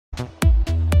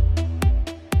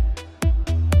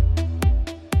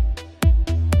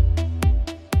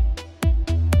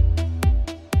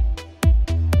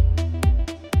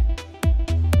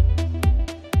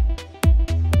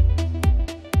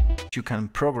can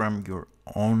program your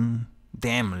own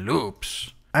damn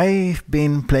loops. I've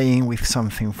been playing with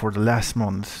something for the last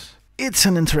month. It's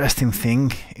an interesting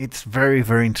thing. It's very,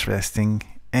 very interesting.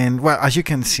 And well, as you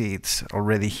can see, it's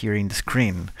already here in the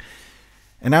screen.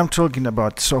 And I'm talking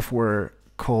about software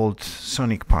called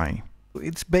SonicPy.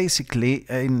 It's basically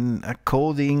a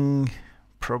coding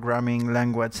programming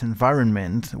language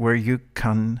environment where you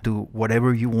can do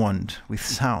whatever you want with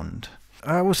sound.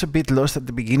 I was a bit lost at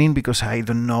the beginning because I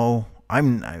don't know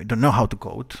how to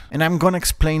code, and I'm gonna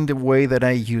explain the way that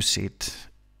I use it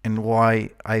and why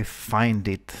I find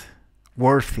it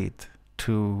worth it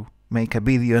to make a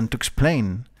video and to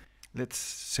explain. Let's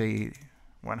say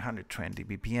 120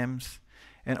 BPMs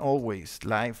and always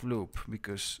live loop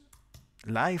because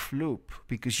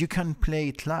you can play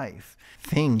it live.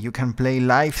 You can play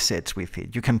live sets with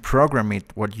it. You can program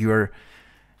it what you're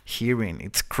hearing.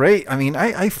 It's great. I mean,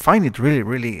 I find it really,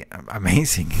 really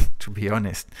amazing, to be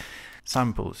honest.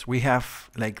 Samples. We have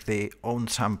like the own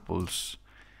samples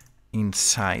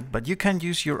inside, but you can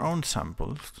use your own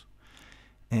samples.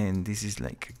 And this is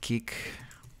like a kick.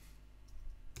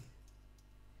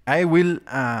 I will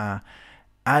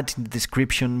add in the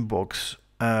description box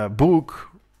a book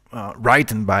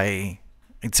written by,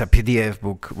 it's a PDF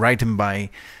book written by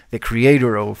the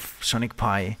creator of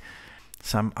SonicPy,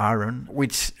 Sam Aaron,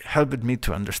 which helped me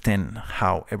to understand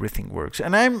how everything works.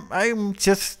 And I'm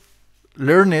just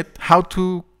learning how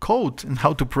to code and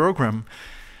how to program,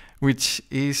 which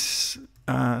is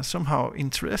somehow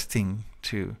interesting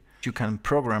too. You can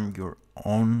program your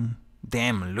own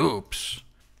damn loops.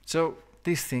 So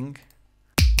this thing.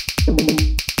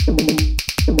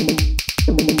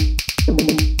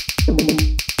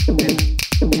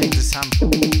 Take the sample.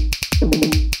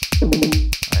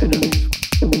 I know this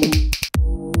one.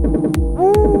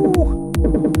 Woo!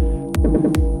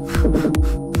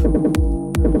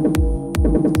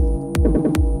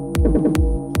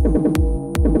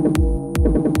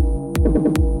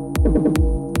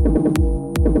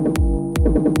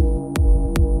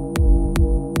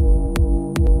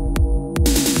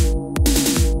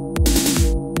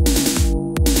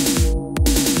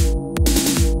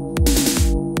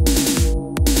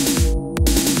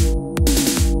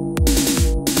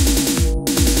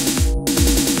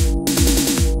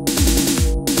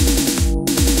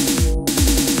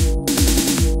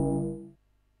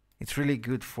 It's really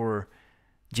good for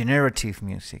generative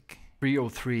music.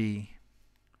 303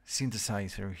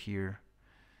 synthesizer here.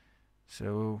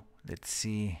 So let's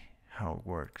see how it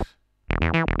works.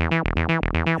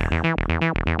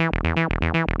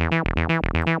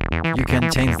 You can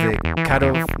change the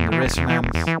cutoff, the resonance.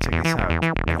 Check this out.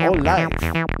 And all live.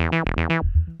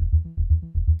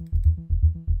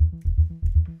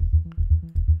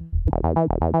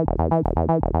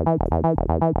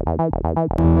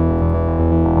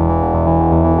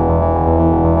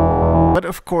 But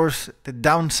of course, the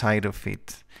downside of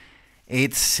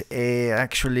it's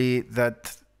actually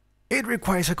that it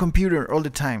requires a computer all the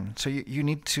time. So you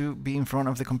need to be in front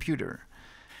of the computer.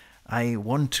 I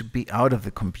want to be out of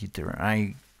the computer.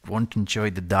 I want to enjoy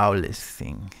the DAW-less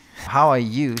thing. How I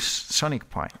use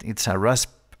SonicPy. It's a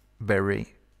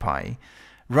Raspberry Pi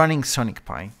running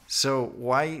SonicPy. So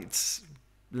why it's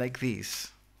like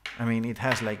this? I mean, it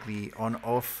has like the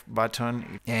on-off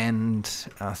button and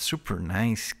a super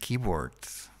nice keyboard.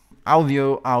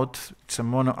 Audio out, it's a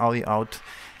mono audio out,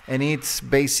 and it's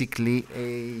basically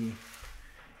a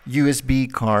USB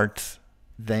card.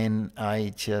 Then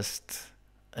I just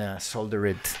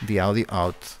solder the audio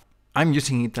out. I'm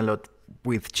using it a lot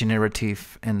with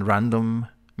generative and random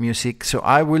music, so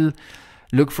I will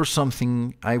look for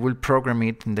something, I will program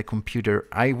it in the computer,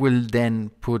 I will then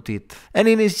put it, and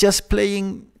it is just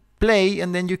play,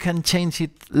 and then you can change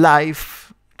it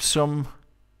live, some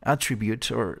attributes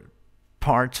or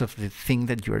parts of the thing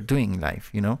that you are doing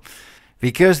live, you know,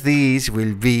 because this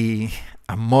will be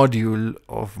a module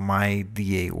of my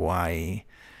DIY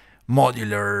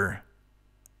modular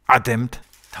attempt.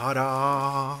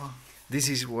 Ta-da! This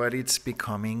is what it's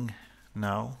becoming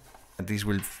now. This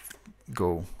will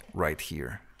go right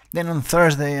here. Then on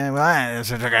Thursday, I'm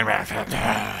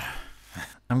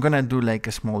gonna do like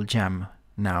a small jam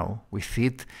now with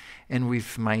it and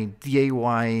with my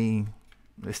DIY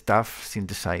stuff,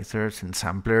 synthesizers and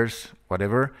samplers,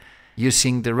 whatever,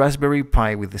 using the Raspberry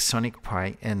Pi with the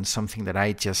SonicPy and something that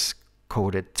I just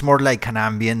coded. It's more like an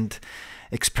ambient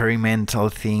experimental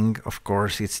thing. Of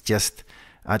course, it's just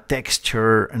a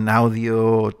texture, an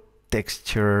audio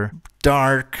texture,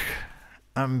 dark,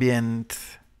 ambient,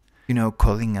 you know,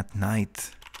 coding at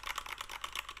night.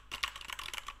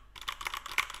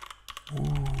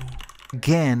 Ooh.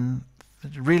 Again,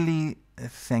 really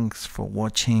thanks for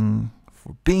watching,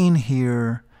 for being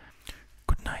here.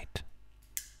 Good night.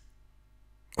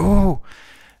 Oh,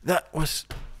 that was...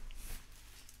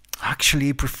 Actually,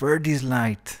 I prefer this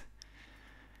light.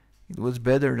 It was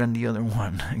better than the other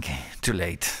one. Okay, too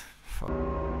late.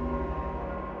 Fuck.